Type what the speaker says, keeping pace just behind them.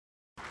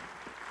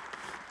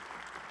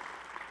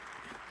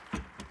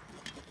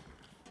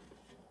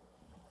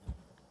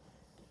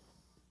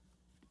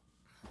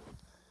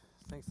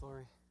Thanks,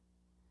 Lori.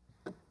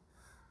 Can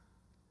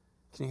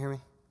you hear me?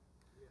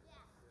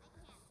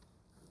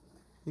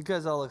 You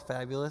guys all look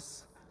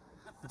fabulous.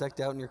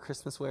 Decked out in your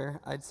Christmas wear.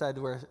 I decided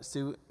to wear a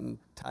suit and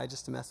tie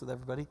just to mess with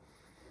everybody.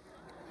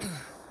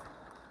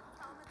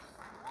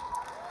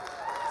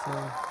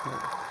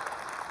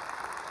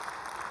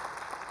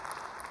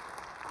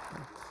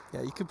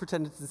 Yeah, you can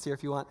pretend it's sincere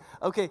if you want.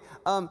 Okay,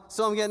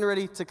 so I'm getting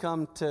ready to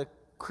come to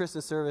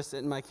Christmas service,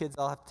 and my kids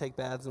all have to take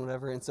baths and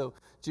whatever. And so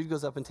Jude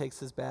goes up and takes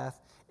his bath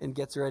and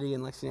gets ready,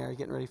 and Lexi and I are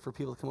getting ready for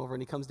people to come over.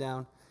 And he comes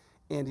down,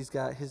 and he's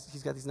got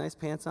these nice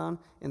pants on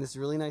and this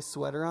really nice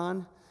sweater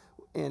on,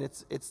 and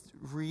it's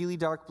really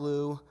dark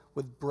blue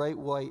with bright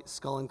white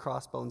skull and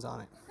crossbones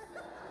on it.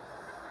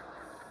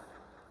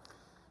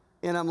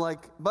 And I'm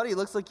like, buddy, it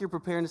looks like you're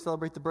preparing to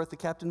celebrate the birth of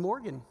Captain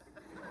Morgan.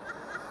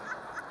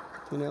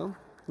 You know,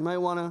 you might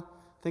want to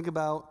think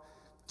about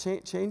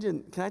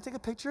changing. Can I take a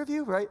picture of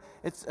you? Right?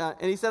 It's and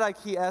he said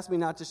he asked me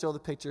not to show the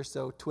picture,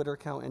 so Twitter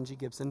account NG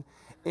Gibson,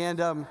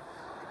 and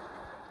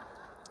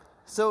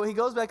so he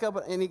goes back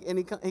up and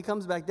he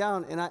comes back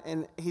down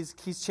and he's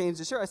changed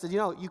his shirt. I said,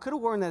 you could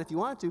have worn that if you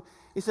wanted to.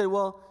 He said,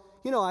 well,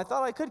 I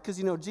thought I could because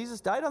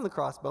Jesus died on the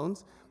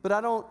crossbones, but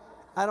I don't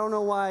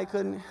know why I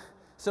couldn't.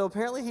 So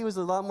apparently he was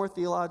a lot more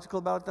theological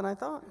about it than I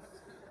thought.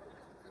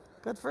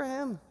 Good for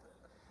him.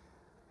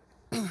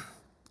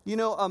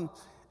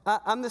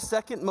 I'm the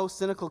second most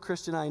cynical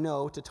Christian I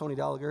know to Tony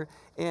Gallagher,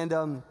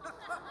 and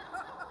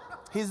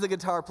he's the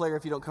guitar player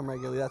if you don't come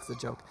regularly. That's the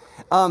joke.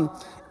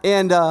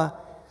 And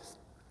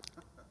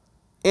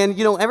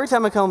every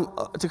time I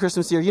come to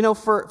Christmas here,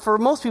 for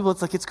most people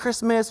it's like it's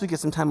Christmas, we get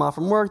some time off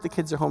from work, the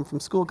kids are home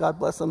from school, God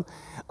bless them.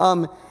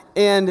 And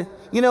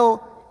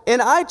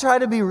I try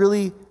to be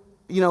really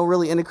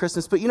into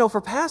Christmas. But,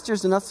 for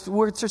pastors and us,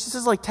 this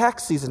is like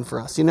tax season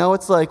for us,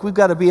 It's like we've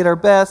got to be at our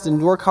best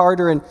and work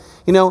harder and,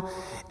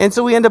 And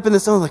so we end up in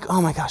this zone like,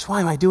 oh my gosh,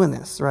 why am I doing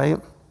this, right?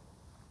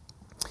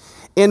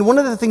 And one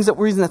of the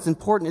reason that's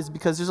important is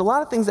because there's a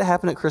lot of things that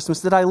happen at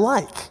Christmas that I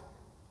like,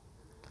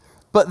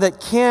 but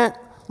that can't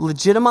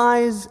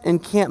legitimize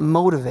and can't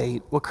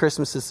motivate what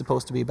Christmas is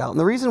supposed to be about. And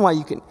the reason why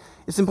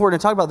it's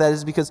important to talk about that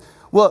is because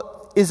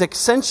what is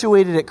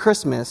accentuated at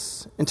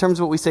Christmas, in terms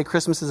of what we say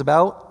Christmas is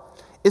about,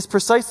 is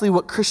precisely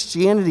what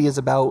Christianity is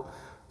about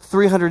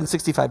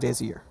 365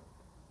 days a year.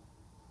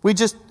 We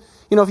just,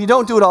 if you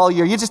don't do it all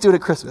year, you just do it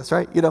at Christmas,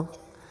 right?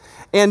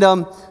 And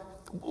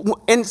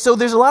so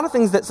there's a lot of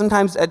things that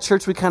sometimes at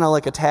church we kind of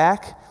like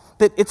attack,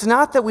 that it's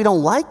not that we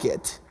don't like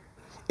it,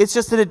 it's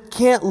just that it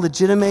can't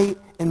legitimate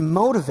and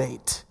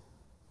motivate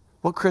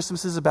what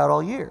Christmas is about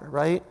all year,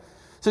 right?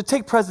 So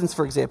take presents,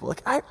 for example.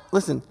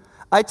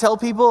 I tell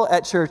people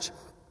at church,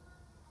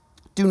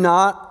 do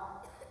not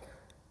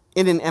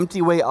in an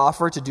empty way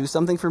offer to do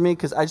something for me,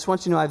 because I just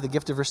want you to know I have the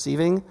gift of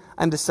receiving.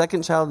 I'm the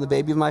second child and the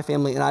baby of my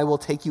family, and I will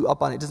take you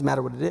up on it. It doesn't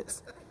matter what it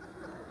is.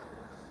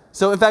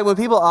 So in fact, when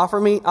people offer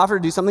to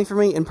do something for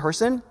me in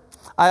person,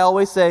 I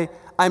always say,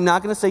 I'm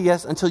not going to say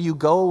yes until you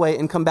go away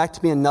and come back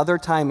to me another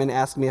time and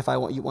ask me if I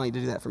want you to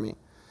do that for me.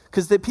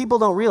 Because people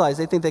don't realize,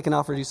 they think they can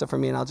offer to do stuff for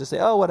me, and I'll just say,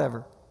 oh,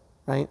 whatever,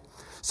 right?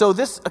 So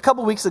a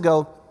couple weeks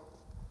ago,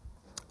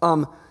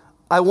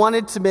 I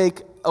wanted to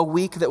make a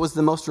week that was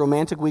the most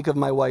romantic week of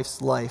my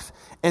wife's life.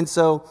 And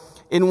so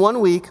in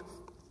 1 week,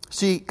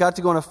 she got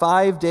to go on a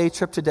 5-day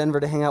trip to Denver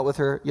to hang out with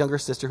her younger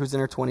sister who's in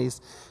her 20s.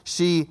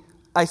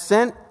 I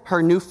sent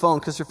her new phone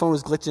because her phone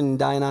was glitching and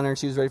dying on her and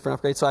she was ready for an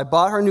upgrade. So I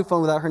bought her a new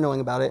phone without her knowing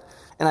about it,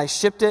 and I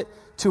shipped it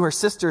to her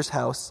sister's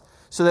house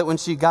so that when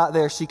she got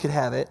there, she could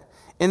have it.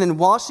 And then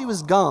while she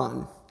was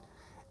gone,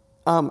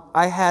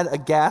 I had a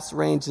gas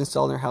range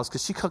installed in her house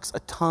because she cooks a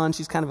ton.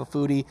 She's kind of a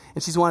foodie,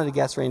 and she's wanted a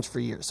gas range for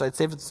years. So I'd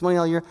saved this money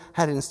all year,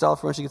 had it installed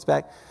for when she gets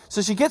back.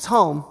 So she gets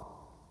home.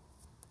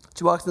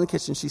 She walks in the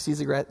kitchen. She sees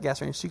the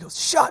gas range. She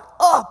goes, shut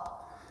up!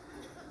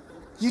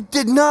 You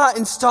did not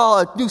install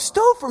a new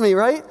stove for me,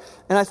 right?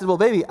 And I said, well,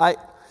 baby,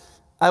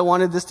 I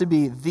wanted this to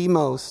be the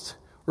most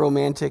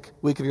romantic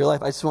week of your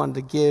life. I just wanted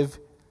to give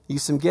you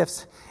some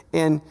gifts.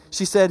 And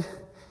she said,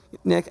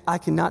 Nick, I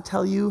cannot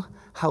tell you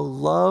how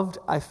loved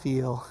I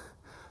feel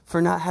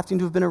for not having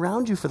to have been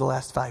around you for the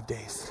last 5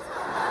 days.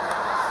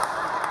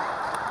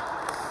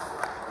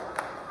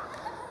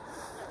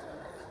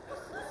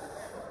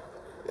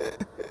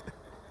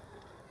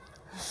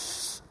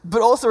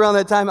 But also around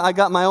that time, I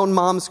got my own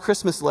mom's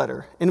Christmas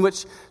letter, in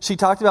which she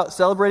talked about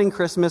celebrating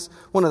Christmas,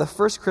 one of the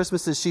first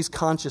Christmases she's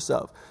conscious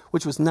of,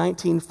 which was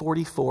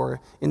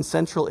 1944 in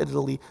central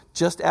Italy,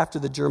 just after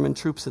the German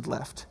troops had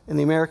left and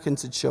the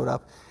Americans had showed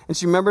up. And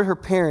she remembered her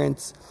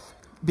parents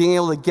being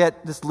able to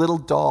get this little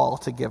doll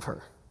to give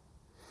her.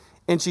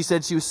 And she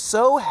said she was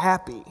so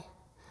happy.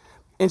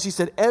 And she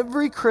said,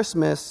 every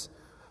Christmas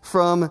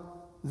from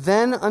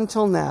then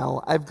until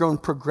now, I've grown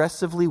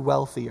progressively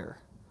wealthier,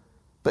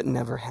 but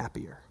never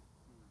happier.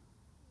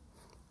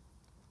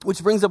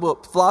 Which brings up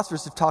what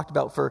philosophers have talked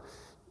about for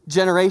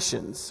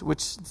generations,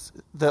 which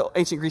the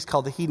ancient Greeks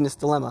called the hedonist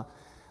dilemma.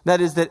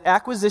 That is that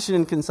acquisition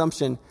and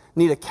consumption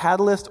need a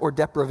catalyst or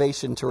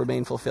deprivation to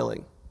remain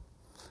fulfilling.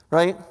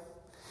 Right?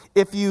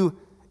 If you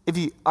if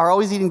you are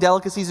always eating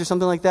delicacies or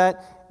something like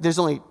that, there's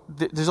only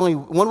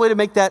one way to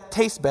make that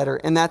taste better,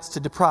 and that's to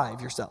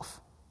deprive yourself,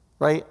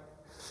 right?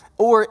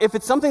 Or if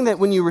it's something that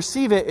when you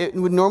receive it, it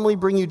would normally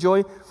bring you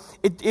joy,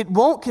 it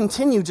won't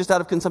continue just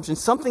out of consumption.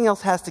 Something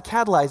else has to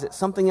catalyze it.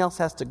 Something else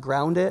has to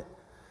ground it,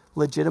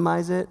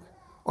 legitimize it,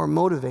 or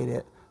motivate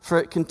it for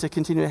it to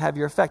continue to have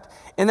your effect.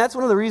 And that's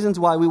one of the reasons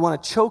why we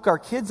want to choke our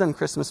kids on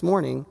Christmas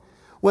morning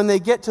when they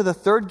get to the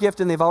third gift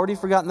and they've already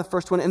forgotten the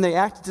first one and they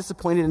act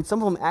disappointed, and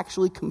some of them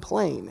actually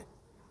complain.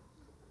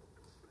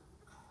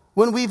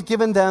 When we've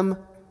given them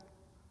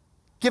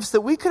gifts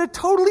that we could have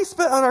totally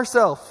spent on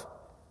ourselves.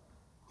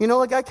 You know,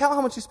 like I count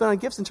how much you spend on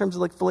gifts in terms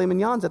of like filet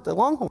mignons at the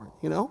Longhorn,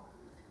 you know?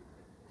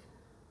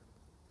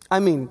 I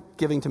mean,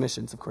 giving to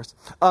missions, of course.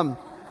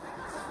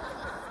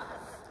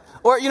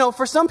 Or, you know,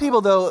 for some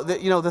people, though,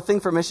 the thing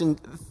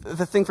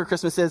for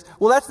Christmas is,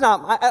 well, that's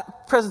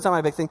not, present's not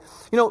my big thing.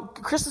 You know,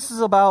 Christmas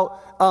is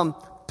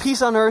about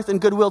peace on earth and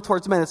goodwill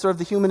towards men. It's sort of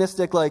the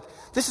humanistic, like,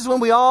 this is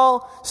when we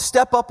all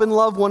step up and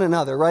love one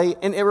another, right?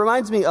 And it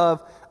reminds me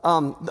of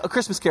A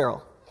Christmas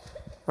Carol,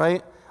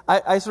 right?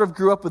 I sort of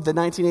grew up with the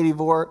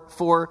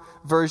 1984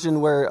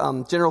 version where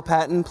General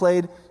Patton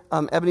played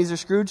Ebenezer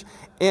Scrooge.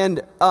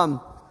 And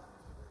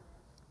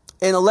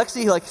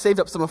Alexi, like,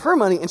 saved up some of her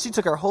money, and she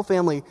took our whole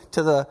family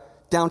to the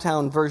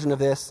downtown version of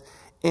this,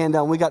 and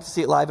we got to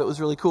see it live. It was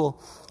really cool.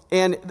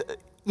 And,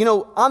 you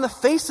know, on the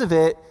face of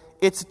it,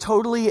 it's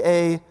totally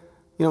a,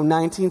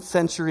 19th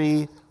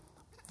century,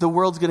 the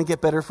world's going to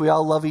get better if we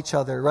all love each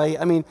other, right?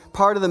 I mean,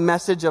 part of the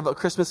message of A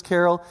Christmas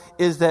Carol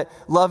is that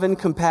love and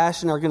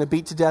compassion are going to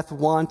beat to death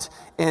want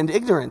and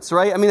ignorance,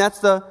 right? I mean, that's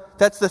the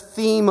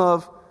theme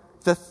of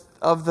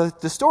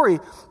the story.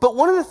 But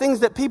one of the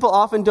things that people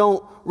often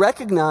don't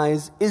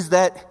recognize is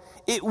that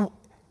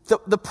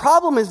the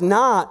problem is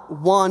not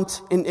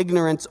want and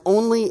ignorance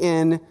only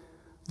in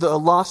the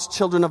lost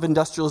children of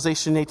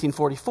industrialization in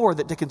 1844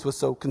 that Dickens was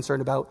so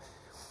concerned about.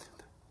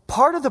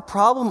 Part of the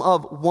problem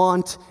of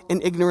want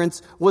and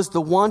ignorance was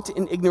the want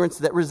and ignorance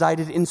that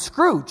resided in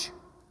Scrooge.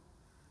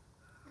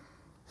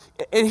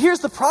 And here's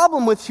the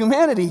problem with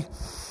humanity.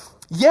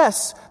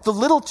 Yes, the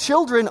little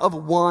children of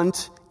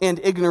want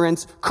and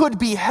ignorance could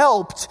be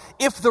helped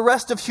if the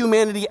rest of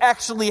humanity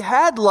actually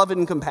had love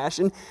and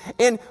compassion.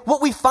 And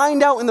what we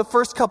find out in the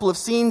first couple of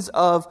scenes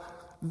of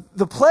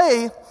the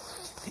play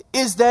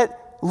is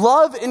that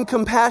love and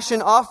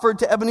compassion offered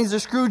to Ebenezer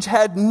Scrooge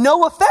had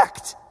no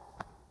effect.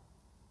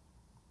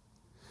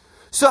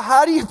 So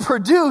how do you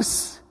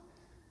produce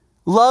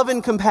love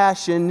and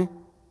compassion?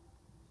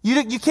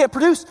 You can't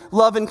produce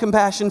love and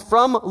compassion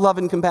from love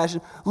and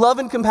compassion. Love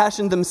and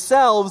compassion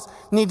themselves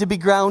need to be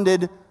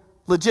grounded,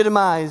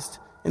 legitimized,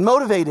 and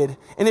motivated.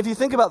 And if you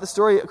think about the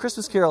story of A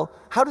Christmas Carol,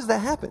 how does that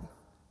happen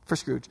for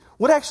Scrooge?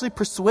 What actually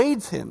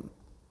persuades him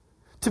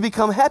to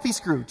become happy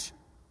Scrooge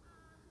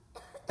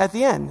at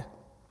the end?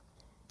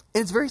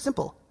 And it's very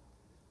simple.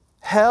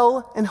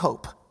 Hell and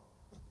hope.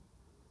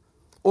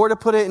 Or to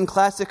put it in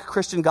classic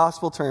Christian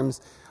gospel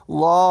terms,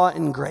 law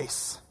and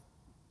grace.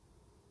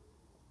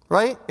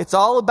 Right? It's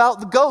all about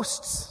the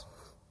ghosts.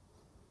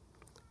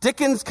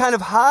 Dickens kind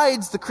of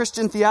hides the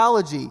Christian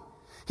theology.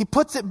 He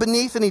puts it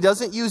beneath and he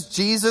doesn't use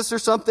Jesus or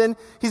something.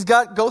 He's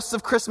got ghosts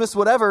of Christmas,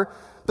 whatever.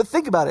 But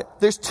think about it.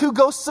 There's two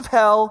ghosts of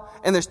hell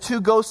and there's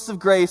two ghosts of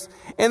grace.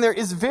 And there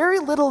is very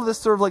little of this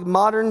sort of like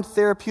modern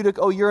therapeutic,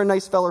 oh, you're a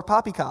nice feller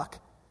poppycock.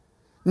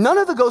 None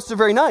of the ghosts are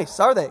very nice,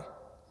 are they?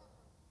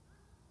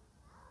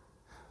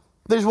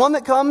 There's one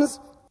that comes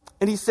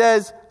and he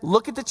says,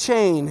 look at the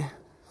chain.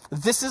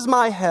 This is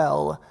my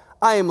hell.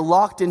 I am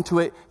locked into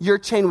it. Your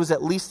chain was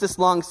at least this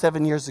long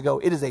 7 years ago.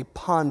 It is a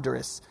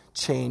ponderous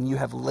chain. You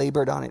have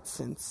labored on it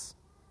since.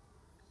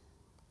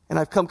 And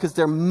I've come because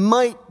there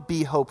might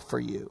be hope for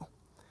you.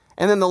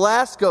 And then the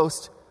last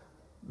ghost,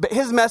 but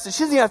his message,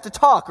 he doesn't even have to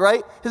talk,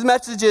 right? His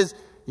message is,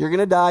 you're going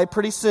to die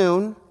pretty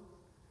soon.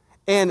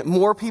 And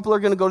more people are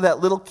going to go to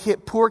that little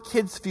poor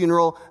kid's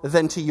funeral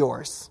than to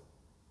yours.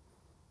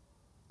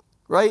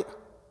 Right?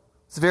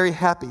 It's very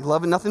happy.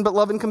 Love and nothing but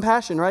love and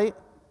compassion, right?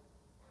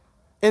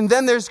 And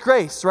then there's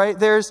grace, right?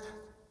 There's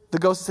the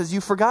ghost that says,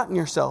 you've forgotten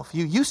yourself.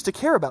 You used to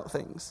care about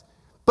things,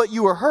 but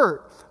you were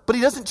hurt. But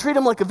he doesn't treat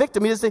him like a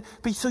victim. He doesn't say,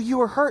 but so you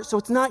were hurt, so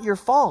it's not your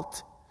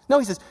fault. No,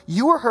 he says,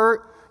 you were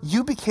hurt,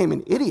 you became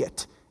an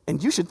idiot,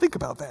 and you should think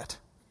about that.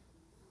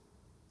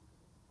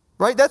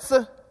 Right?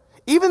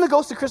 Even the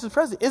ghost of Christmas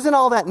Present isn't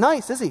all that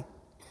nice, is he?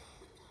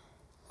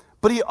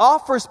 But he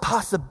offers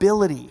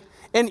possibility.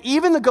 And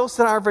even the ghosts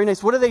that aren't very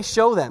nice, what do they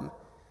show them?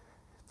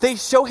 They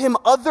show him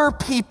other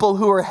people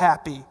who are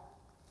happy,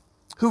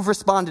 who've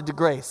responded to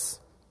grace.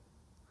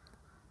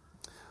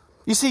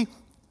 You see,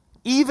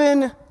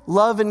 even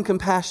love and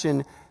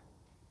compassion,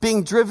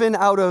 being driven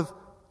out of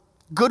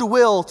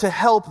goodwill to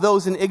help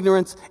those in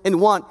ignorance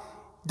and want,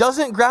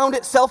 doesn't ground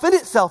itself in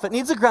itself. It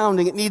needs a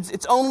grounding. It needs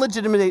its own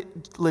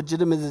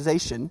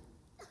legitimization.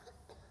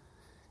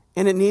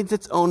 And it needs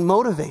its own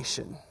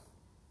motivation,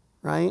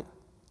 right?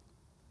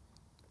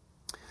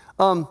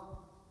 The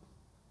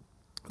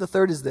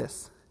third is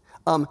this.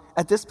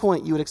 At this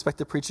point, you would expect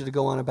the preacher to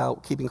go on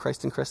about keeping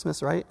Christ in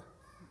Christmas, right?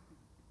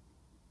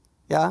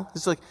 Yeah?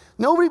 It's like,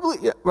 nobody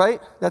believes,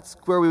 right? That's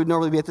where we would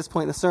normally be at this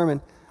point in the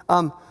sermon.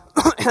 And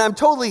I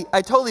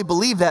totally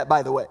believe that,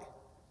 by the way.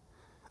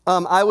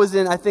 I was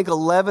in, I think,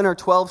 11 or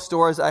 12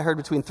 stores. I heard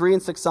between 3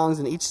 and 6 songs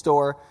in each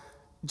store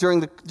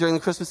during the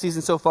Christmas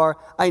season so far.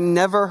 I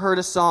never heard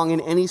a song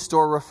in any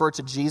store refer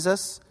to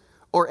Jesus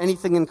or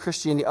anything in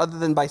Christianity other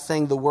than by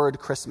saying the word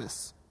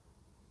Christmas.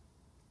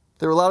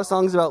 There were a lot of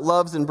songs about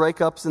loves and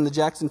breakups and the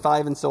Jackson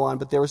 5 and so on,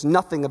 but there was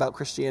nothing about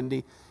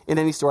Christianity in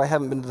any store. I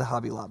haven't been to the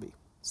Hobby Lobby.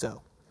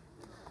 So,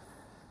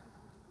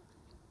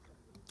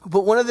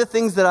 but one of the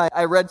things that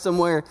I read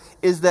somewhere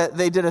is that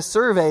they did a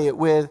survey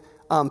with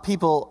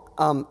people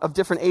of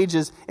different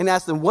ages and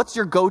asked them, what's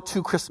your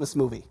go-to Christmas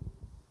movie?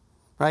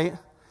 Right?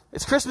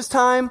 It's Christmas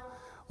time.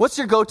 What's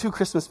your go-to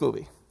Christmas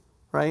movie?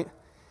 Right?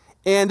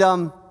 And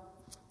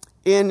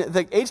in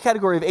the age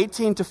category of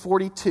 18 to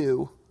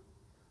 42,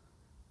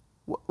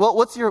 well,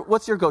 what's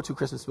your go-to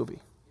Christmas movie?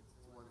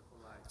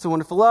 It's a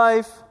Wonderful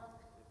Life.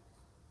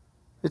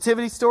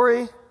 Nativity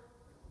Story.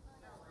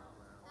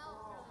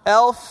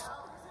 Elf.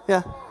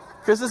 Yeah.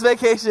 Christmas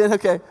Vacation.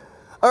 Okay.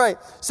 All right.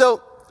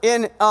 So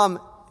in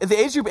the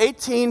age group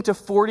 18 to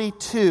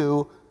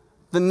 42,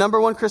 the number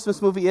one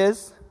Christmas movie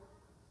is?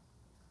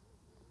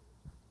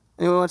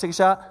 Anyone want to take a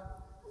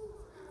shot?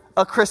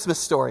 A Christmas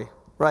Story.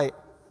 Right.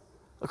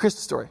 A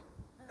Christmas Story.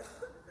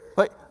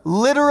 Right.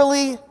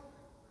 Literally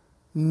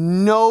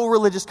no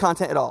religious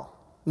content at all.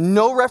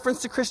 No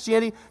reference to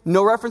Christianity.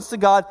 No reference to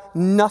God.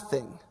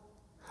 Nothing.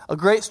 A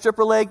great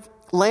stripper leg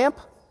lamp,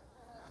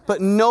 but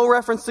no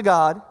reference to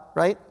God,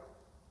 right?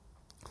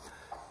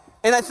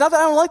 And it's not that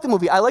I don't like the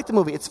movie. I like the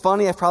movie. It's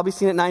funny. I've probably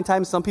seen it 9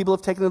 times. Some people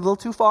have taken it a little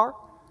too far.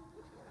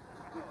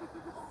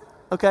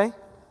 Okay?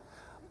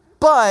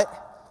 But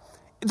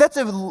that's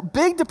a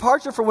big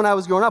departure from when I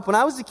was growing up. When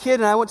I was a kid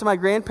and I went to my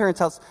grandparents'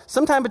 house,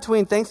 sometime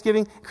between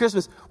Thanksgiving and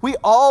Christmas, we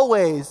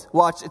always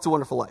watched It's a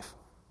Wonderful Life.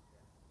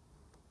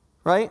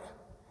 Right?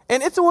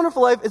 And It's a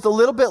Wonderful Life is a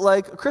little bit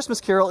like A Christmas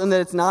Carol in that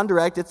it's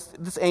non-direct. It's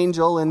this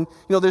angel and,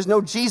 there's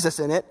no Jesus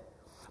in it.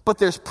 But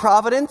there's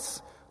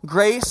providence,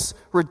 grace,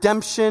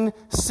 redemption,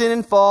 sin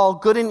and fall,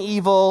 good and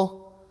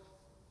evil.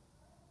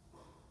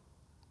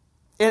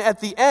 And at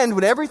the end,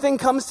 when everything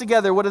comes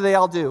together, what do they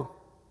all do?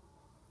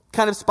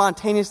 Kind of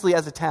spontaneously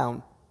as a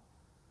town.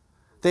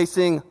 They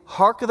sing,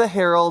 "Hark the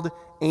herald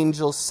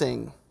angels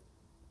sing."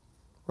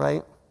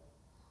 Right?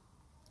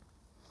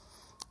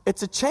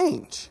 It's a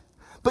change.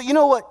 But you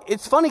know what?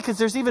 It's funny because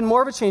there's even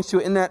more of a change to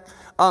it in that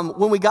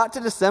when we got to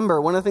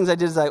December, one of the things I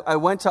did is I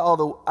went to all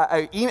the,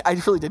 I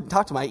really didn't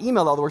talk to them. I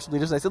emailed all the worship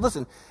leaders and I said,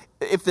 listen,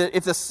 if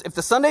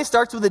the Sunday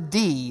starts with a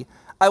D,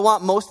 I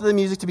want most of the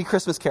music to be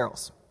Christmas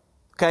carols.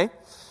 Okay?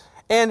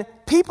 And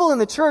people in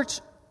the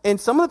church and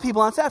some of the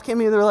people on staff came to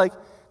me and they were like,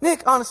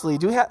 Nick, honestly,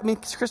 do we have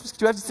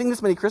to sing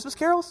this many Christmas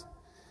carols?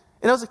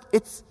 And I was like,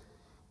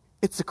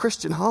 it's a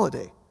Christian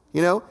holiday,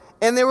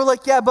 And they were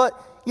like, yeah,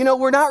 but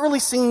we're not really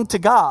singing to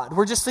God.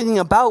 We're just singing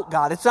about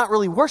God. It's not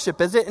really worship,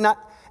 is it?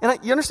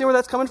 You understand where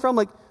that's coming from?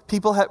 Like,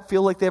 people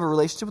feel like they have a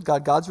relationship with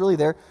God. God's really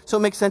there. So it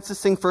makes sense to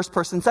sing first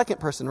person,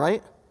 second person,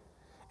 right?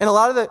 And a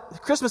lot of the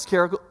Christmas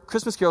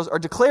carols are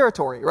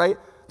declaratory, right?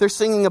 They're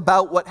singing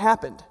about what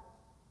happened.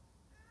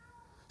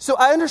 So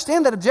I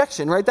understand that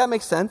objection, right? That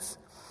makes sense.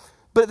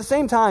 But at the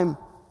same time,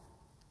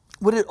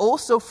 what it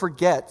also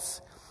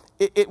forgets,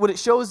 what it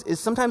shows is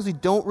sometimes we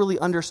don't really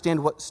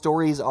understand what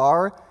stories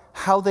are,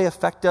 how they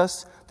affect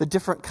us, the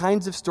different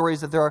kinds of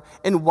stories that there are,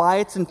 and why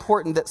it's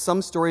important that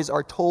some stories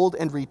are told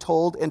and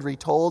retold and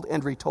retold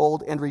and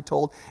retold and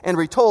retold and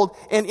retold,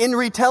 and in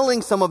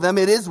retelling some of them,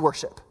 it is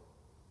worship.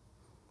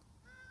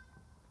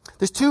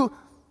 There's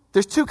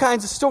two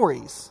kinds of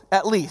stories,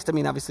 at least. I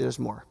mean, obviously there's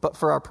more, but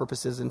for our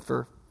purposes and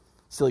for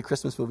silly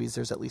Christmas movies,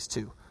 there's at least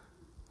 2.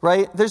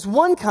 Right? There's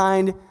one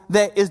kind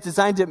that is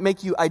designed to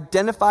make you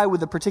identify with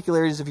the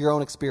particularities of your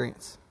own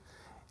experience.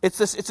 It's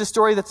a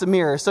story that's a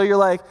mirror. So you're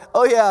like,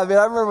 oh yeah, man,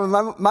 I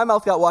remember my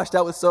mouth got washed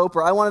out with soap,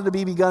 or I wanted a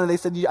BB gun and they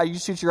said, you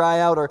shoot your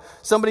eye out, or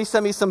somebody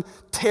sent me some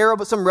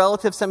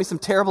relative sent me some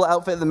terrible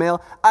outfit in the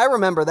mail. I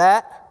remember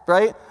that,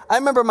 right? I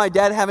remember my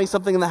dad having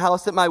something in the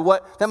house that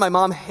my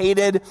mom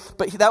hated,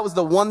 but that was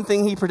the one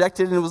thing he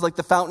protected and it was like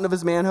the fountain of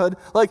his manhood.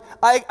 Like,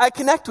 I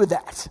connect with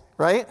that,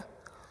 right?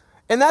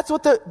 And that's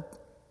what the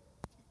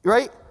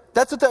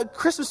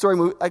Christmas story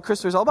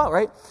is all about,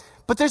 right?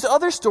 But there's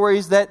other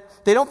stories that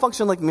they don't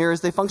function like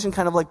mirrors. They function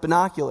kind of like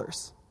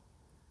binoculars,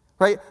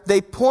 right?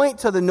 They point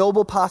to the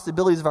noble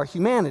possibilities of our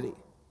humanity.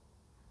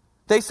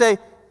 They say,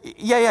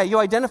 yeah, you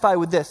identify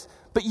with this,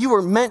 but you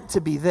were meant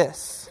to be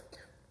this.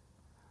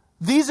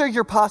 These are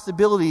your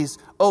possibilities,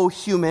 oh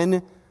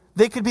human.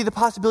 They could be the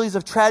possibilities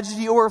of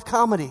tragedy or of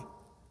comedy,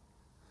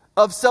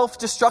 of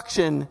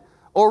self-destruction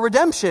or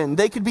redemption.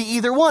 They could be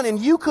either one, and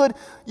you're going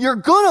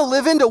to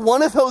live into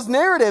one of those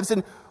narratives,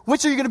 and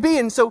which are you going to be?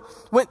 And so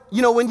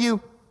when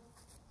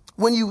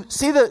you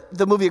see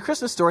the movie A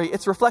Christmas Story,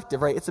 it's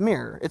reflective, right? It's a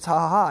mirror. It's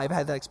ha, I've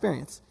had that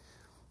experience.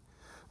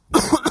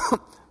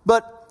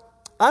 But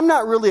I'm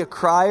not really a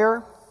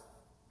crier,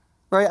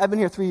 right? I've been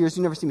here 3 years.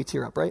 You never see me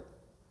tear up, right?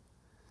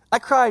 I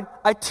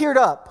teared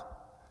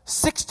up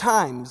 6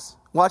 times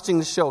watching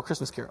the show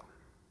Christmas Carol,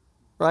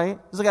 right?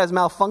 This guy's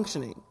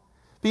malfunctioning.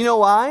 But you know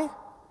why?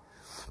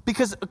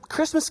 Because A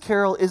Christmas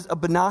Carol is a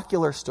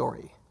binocular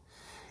story.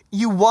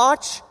 You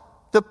watch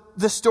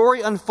the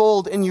story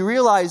unfold and you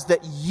realize that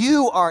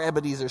you are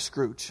Ebenezer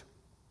Scrooge.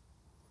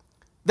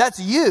 That's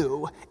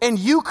you, and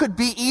you could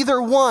be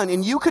either one,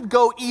 and you could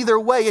go either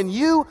way, and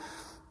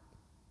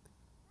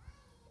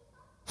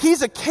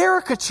he's a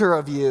caricature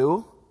of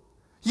you.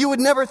 You would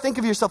never think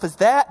of yourself as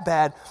that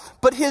bad,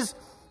 but his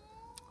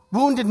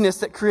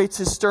woundedness that creates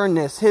his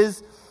sternness,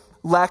 his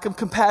lack of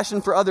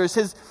compassion for others,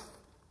 his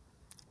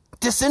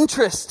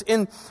disinterest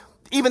in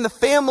even the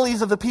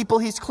families of the people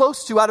he's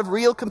close to out of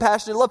real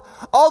compassionate love,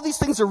 all these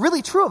things are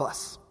really true of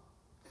us.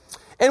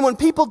 And when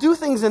people do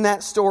things in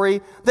that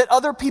story that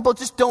other people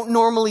just don't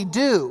normally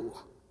do,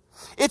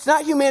 it's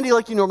not humanity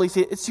like you normally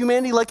see it. It's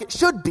humanity like it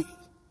should be.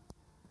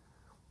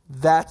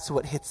 That's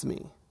what hits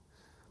me.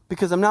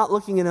 Because I'm not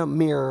looking in a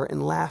mirror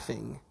and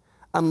laughing.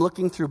 I'm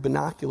looking through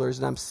binoculars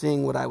and I'm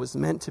seeing what I was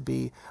meant to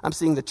be. I'm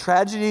seeing the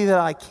tragedy that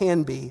I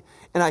can be.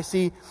 And I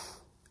see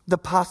the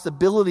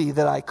possibility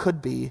that I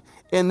could be.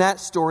 And that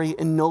story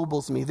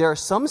ennobles me. There are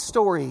some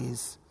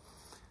stories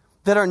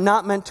that are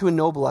not meant to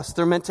ennoble us.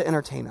 They're meant to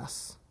entertain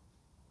us.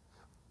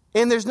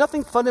 And there's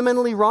nothing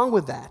fundamentally wrong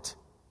with that.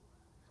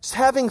 Just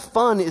having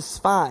fun is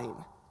fine.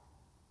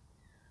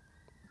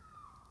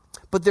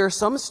 But there are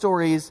some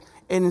stories,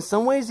 and in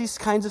some ways these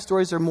kinds of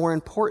stories are more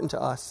important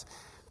to us.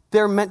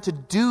 They're meant to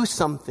do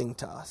something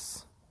to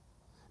us.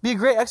 Be a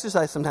great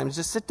exercise sometimes.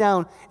 Just sit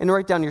down and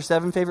write down your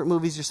 7 favorite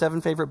movies, your 7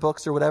 favorite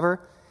books or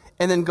whatever,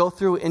 and then go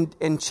through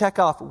and check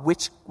off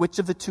which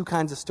of the 2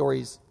 kinds of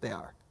stories they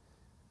are.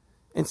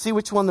 And see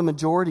which one the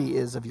majority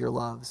is of your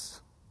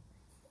loves.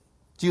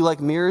 Do you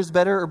like mirrors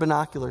better or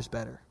binoculars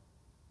better?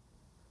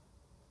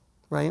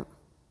 Right?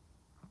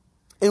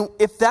 And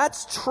if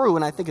that's true,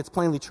 and I think it's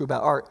plainly true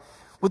about art,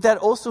 what that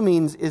also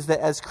means is that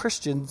as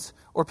Christians,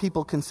 or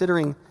people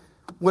considering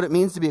what it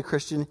means to be a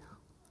Christian,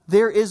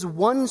 there is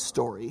one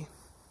story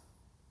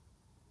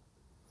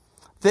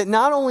that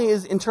not only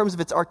is, in terms of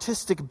its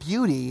artistic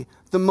beauty,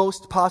 the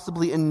most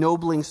possibly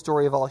ennobling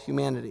story of all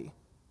humanity.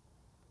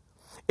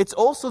 It's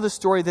also the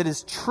story that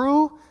is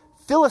true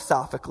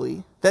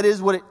philosophically, that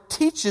is, what it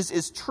teaches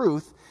is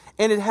truth,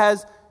 and it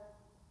has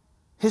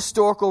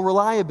historical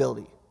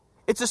reliability.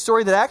 It's a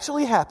story that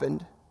actually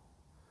happened,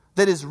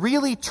 that is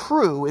really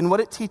true in what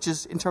it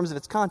teaches in terms of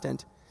its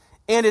content,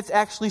 and it's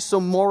actually so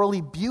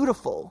morally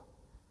beautiful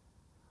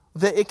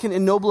that it can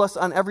ennoble us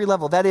on every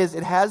level. That is,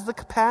 it has the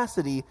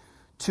capacity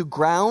to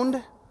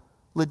ground,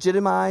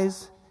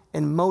 legitimize,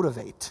 and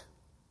motivate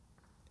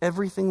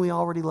everything we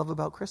already love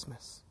about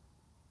Christmas.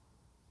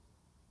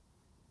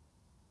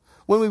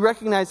 When we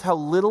recognize how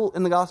little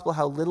in the gospel,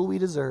 how little we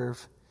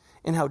deserve,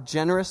 and how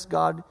generous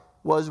God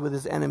was with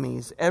his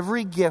enemies,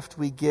 every gift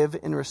we give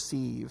and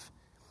receive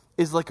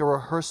is like a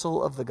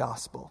rehearsal of the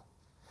gospel.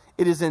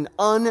 It is think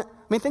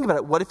about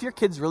it. What if your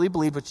kids really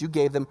believed what you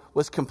gave them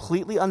was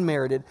completely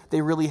unmerited?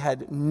 They really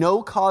had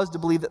no cause to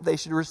believe that they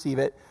should receive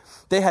it.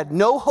 They had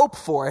no hope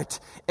for it.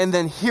 And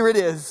then here it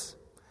is,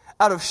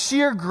 out of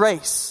sheer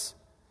grace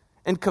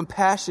and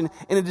compassion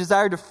and a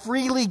desire to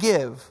freely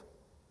give,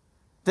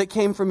 that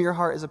came from your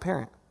heart as a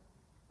parent.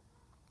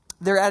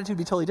 Their attitude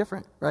would be totally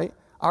different, right?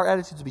 Our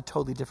attitudes would be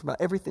totally different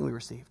about everything we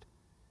received.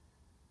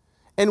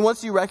 And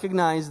once you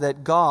recognize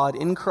that God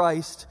in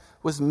Christ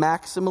was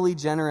maximally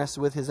generous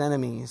with his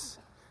enemies,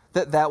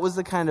 that was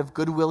the kind of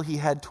goodwill he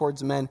had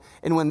towards men,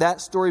 and when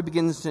that story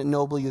begins to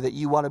ennoble you, that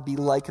you want to be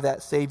like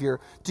that Savior,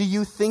 do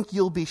you think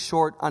you'll be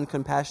short on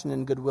compassion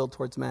and goodwill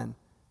towards men?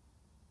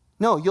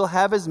 No, you'll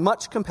have as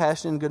much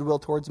compassion and goodwill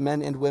towards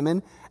men and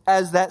women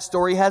as that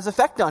story has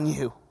effect on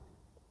you.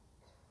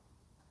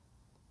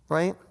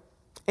 Right?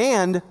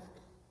 And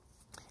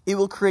it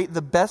will create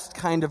the best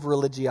kind of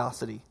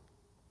religiosity.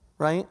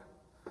 Right?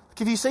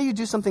 Like if you say you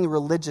do something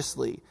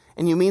religiously,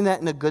 and you mean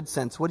that in a good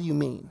sense, what do you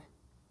mean?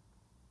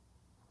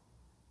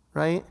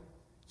 Right?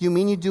 You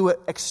mean you do it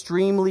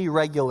extremely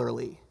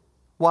regularly.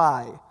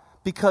 Why?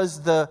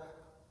 Because the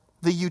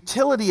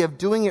utility of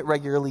doing it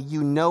regularly,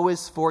 you know,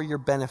 is for your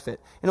benefit.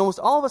 And almost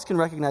all of us can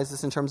recognize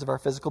this in terms of our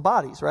physical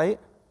bodies,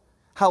 right?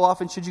 How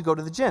often should you go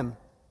to the gym?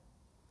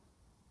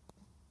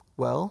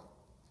 Well,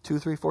 2,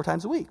 3, 4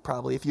 times a week,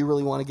 probably, if you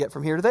really want to get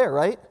from here to there,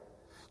 right?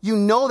 You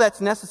know that's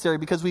necessary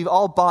because we've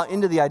all bought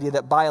into the idea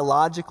that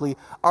biologically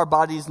our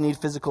bodies need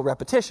physical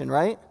repetition,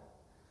 right?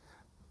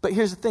 But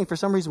here's the thing, for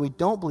some reason we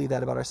don't believe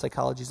that about our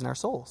psychologies and our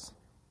souls.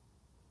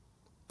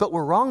 But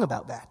we're wrong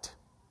about that.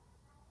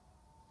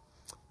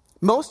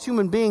 Most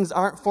human beings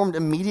aren't formed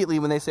immediately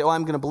when they say,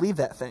 I'm going to believe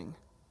that thing.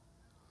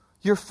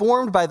 You're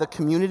formed by the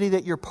community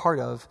that you're part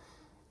of,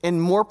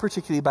 and more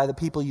particularly by the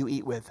people you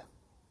eat with.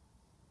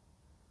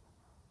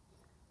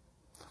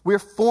 We're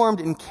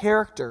formed in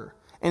character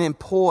and in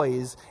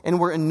poise, and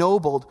we're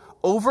ennobled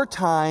over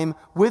time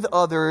with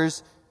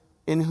others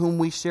in whom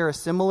we share a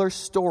similar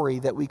story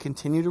that we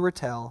continue to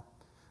retell,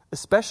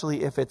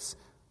 especially if it's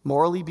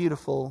morally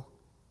beautiful,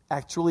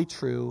 actually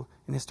true,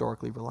 and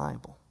historically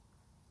reliable.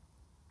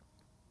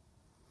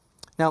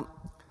 Now,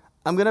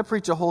 I'm going to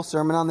preach a whole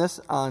sermon on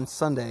this on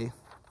Sunday,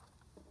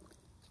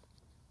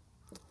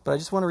 but I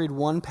just want to read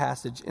one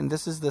passage, and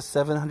this is the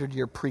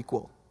 700-year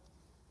prequel.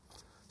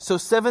 So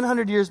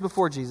 700 years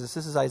before Jesus,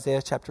 this is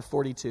Isaiah chapter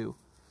 42,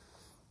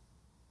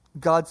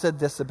 God said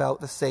this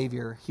about the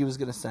Savior he was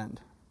going to send.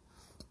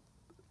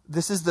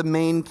 This is the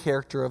main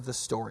character of the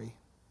story.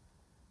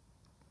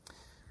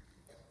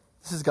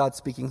 This is God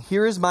speaking.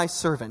 Here is my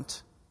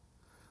servant,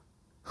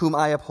 whom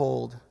I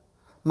uphold,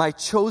 my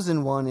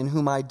chosen one in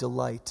whom I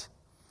delight.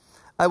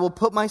 I will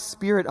put my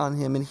spirit on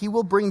him, and he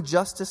will bring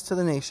justice to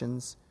the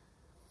nations.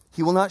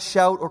 He will not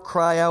shout or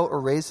cry out or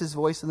raise his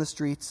voice in the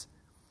streets.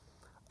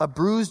 A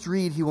bruised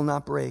reed he will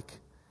not break,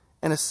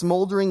 and a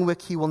smoldering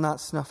wick he will not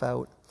snuff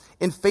out.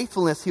 In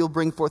faithfulness he will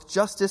bring forth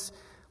justice.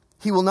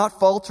 He will not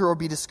falter or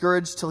be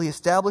discouraged till he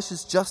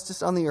establishes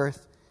justice on the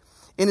earth.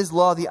 In his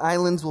law the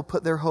islands will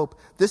put their hope.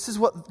 This is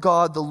what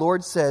God, the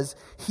Lord, says,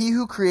 he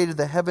who created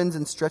the heavens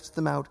and stretched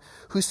them out,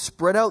 who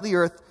spread out the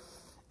earth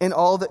and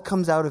all that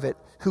comes out of it,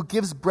 who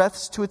gives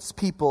breaths to its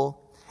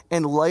people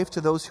and life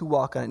to those who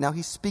walk on it. Now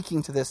he's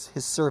speaking to this,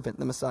 his servant,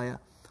 the Messiah.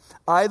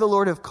 I, the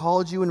Lord, have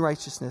called you in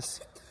righteousness.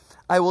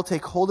 I will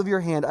take hold of your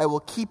hand. I will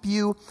keep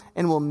you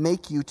and will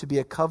make you to be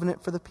a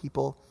covenant for the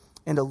people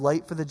and a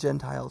light for the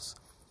Gentiles,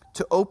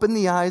 to open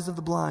the eyes of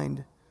the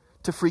blind,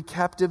 to free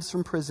captives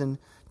from prison,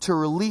 to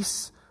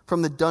release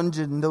from the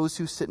dungeon those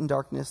who sit in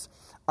darkness.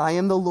 I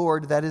am the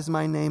Lord, that is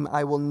my name.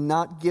 I will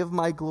not give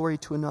my glory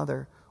to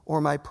another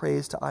or my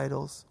praise to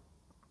idols.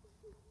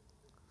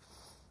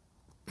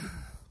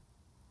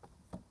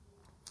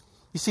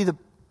 You see,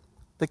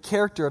 the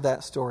character of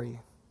that story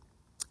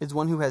is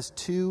one who has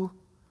two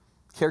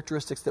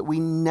characteristics that we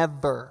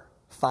never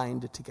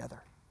find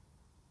together.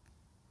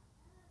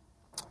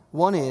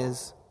 One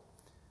is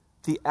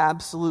the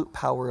absolute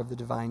power of the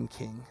divine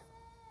king.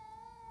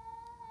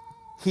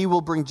 He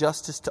will bring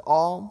justice to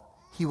all.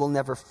 He will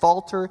never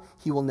falter.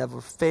 He will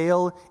never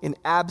fail in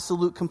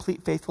absolute,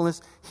 complete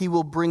faithfulness. He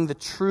will bring the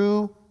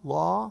true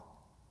law.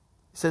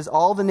 It says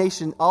all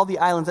the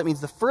islands, that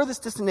means the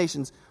furthest distant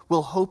nations,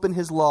 will hope in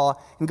his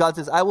law. And God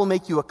says, I will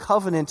make you a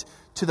covenant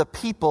to the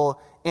people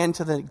and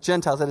to the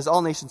Gentiles, that is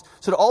all nations.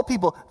 So to all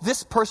people,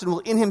 this person will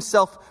in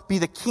himself be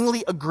the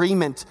kingly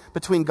agreement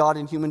between God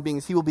and human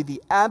beings. He will be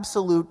the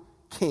absolute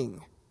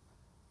king.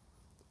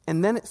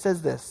 And then it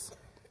says this.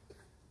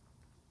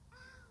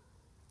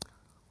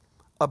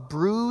 A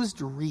bruised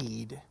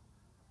reed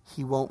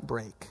he won't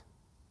break,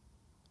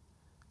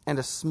 and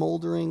a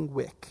smoldering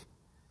wick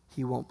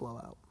he won't blow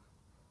out.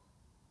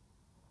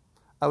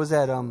 I was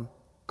at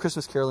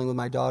Christmas caroling with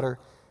my daughter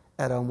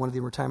at one of the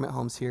retirement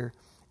homes here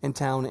in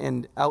town,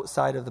 and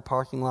outside of the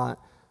parking lot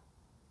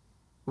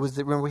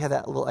remember we had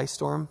that little ice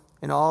storm,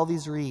 and all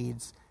these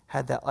reeds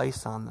had that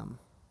ice on them,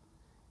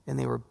 and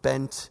they were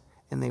bent,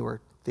 and they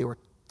were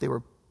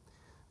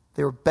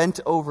bent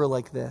over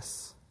like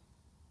this,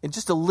 and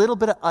just a little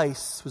bit of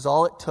ice was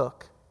all it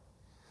took.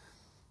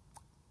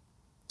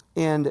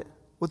 And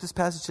what this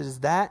passage says is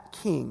that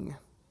king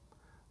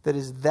that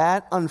is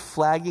that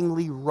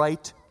unflaggingly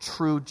right,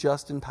 true,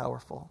 just, and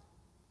powerful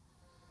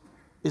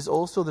is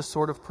also the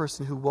sort of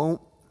person who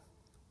won't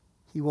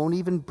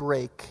even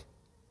break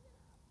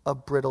a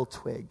brittle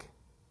twig.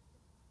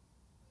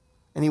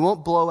 And he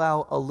won't blow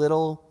out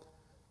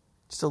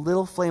just a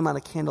little flame on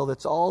a candle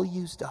that's all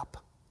used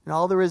up. And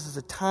all there is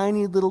a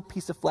tiny little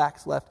piece of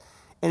flax left.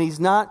 And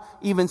he's not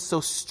even so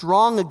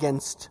strong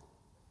against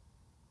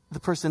the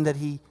person that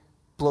he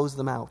blows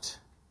them out.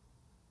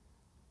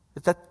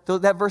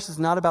 That verse is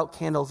not about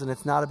candles and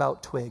it's not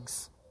about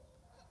twigs.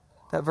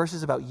 That verse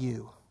is about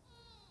you.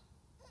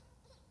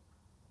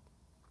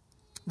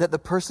 That the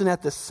person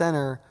at the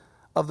center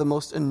of the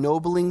most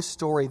ennobling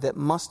story that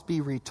must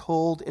be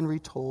retold and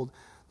retold,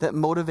 that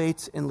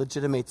motivates and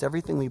legitimates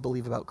everything we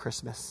believe about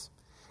Christmas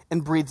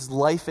and breathes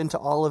life into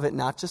all of it,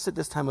 not just at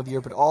this time of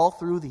year, but all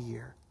through the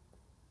year,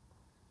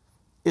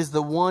 is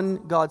the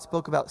one God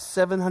spoke about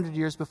 700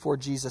 years before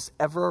Jesus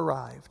ever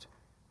arrived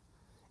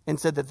and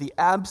said that the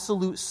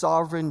absolute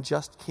sovereign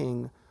just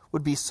king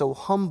would be so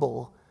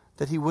humble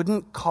that he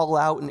wouldn't call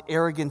out in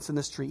arrogance in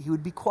the street. He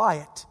would be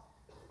quiet.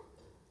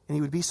 And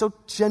he would be so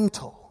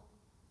gentle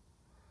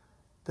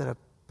that a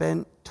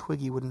bent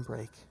twig he wouldn't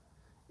break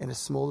and a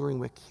smoldering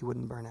wick he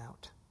wouldn't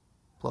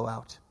blow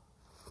out.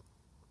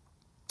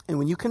 And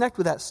when you connect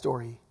with that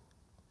story,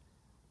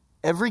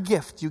 every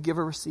gift you give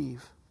or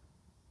receive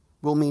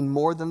will mean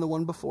more than the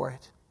one before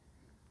it.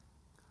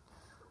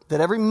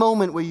 That every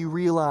moment where you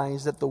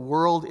realize that the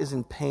world is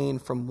in pain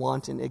from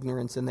want and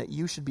ignorance and that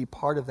you should be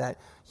part of that,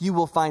 you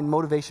will find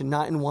motivation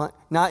not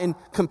in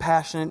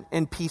compassion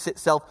and peace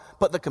itself,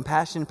 but the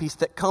compassion and peace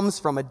that comes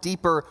from a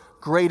deeper,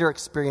 greater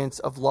experience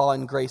of law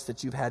and grace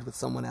that you've had with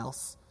someone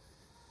else.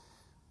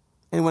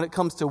 And when it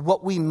comes to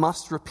what we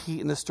must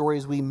repeat in the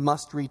stories we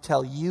must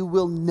retell, you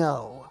will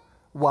know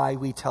why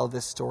we tell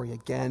this story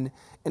again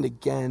and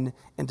again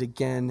and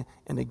again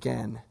and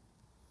again.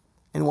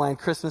 And why on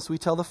Christmas we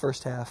tell the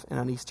first half and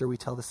on Easter we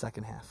tell the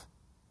second half.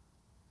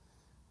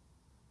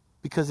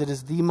 Because it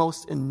is the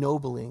most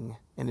ennobling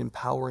and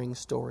empowering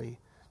story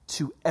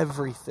to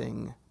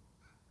everything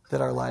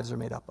that our lives are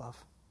made up of.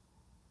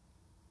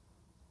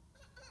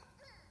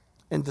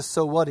 And the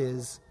so what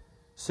is,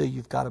 so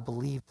you've got to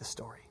believe the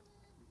story.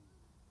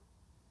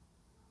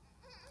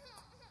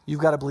 You've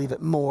got to believe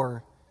it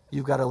more.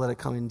 You've got to let it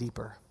come in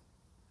deeper.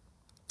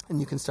 And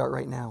you can start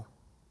right now.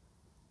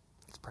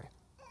 Let's pray.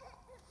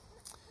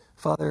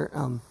 Father,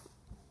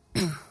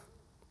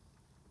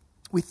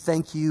 we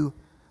thank you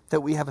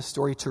that we have a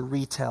story to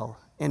retell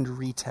and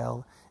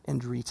retell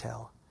and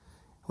retell.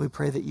 We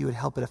pray that you would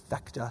help it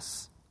affect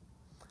us.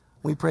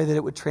 We pray that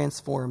it would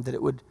transform, that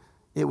it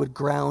would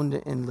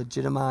ground and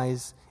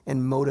legitimize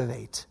and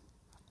motivate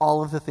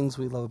all of the things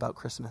we love about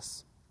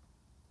Christmas.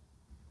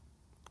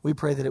 We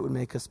pray that it would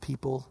make us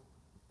people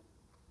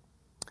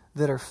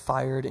that are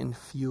fired and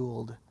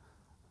fueled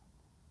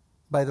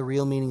by the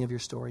real meaning of your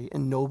story,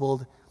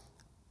 ennobled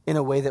in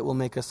a way that will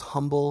make us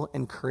humble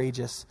and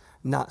courageous,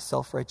 not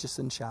self-righteous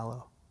and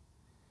shallow.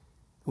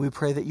 We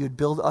pray that you would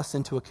build us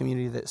into a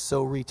community that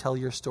so retell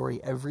your story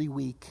every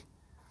week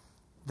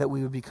that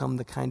we would become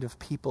the kind of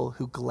people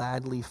who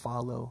gladly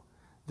follow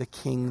the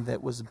King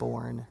that was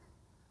born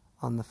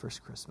on the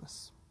first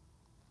Christmas.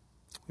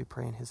 We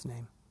pray in his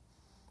name.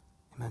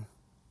 Amen.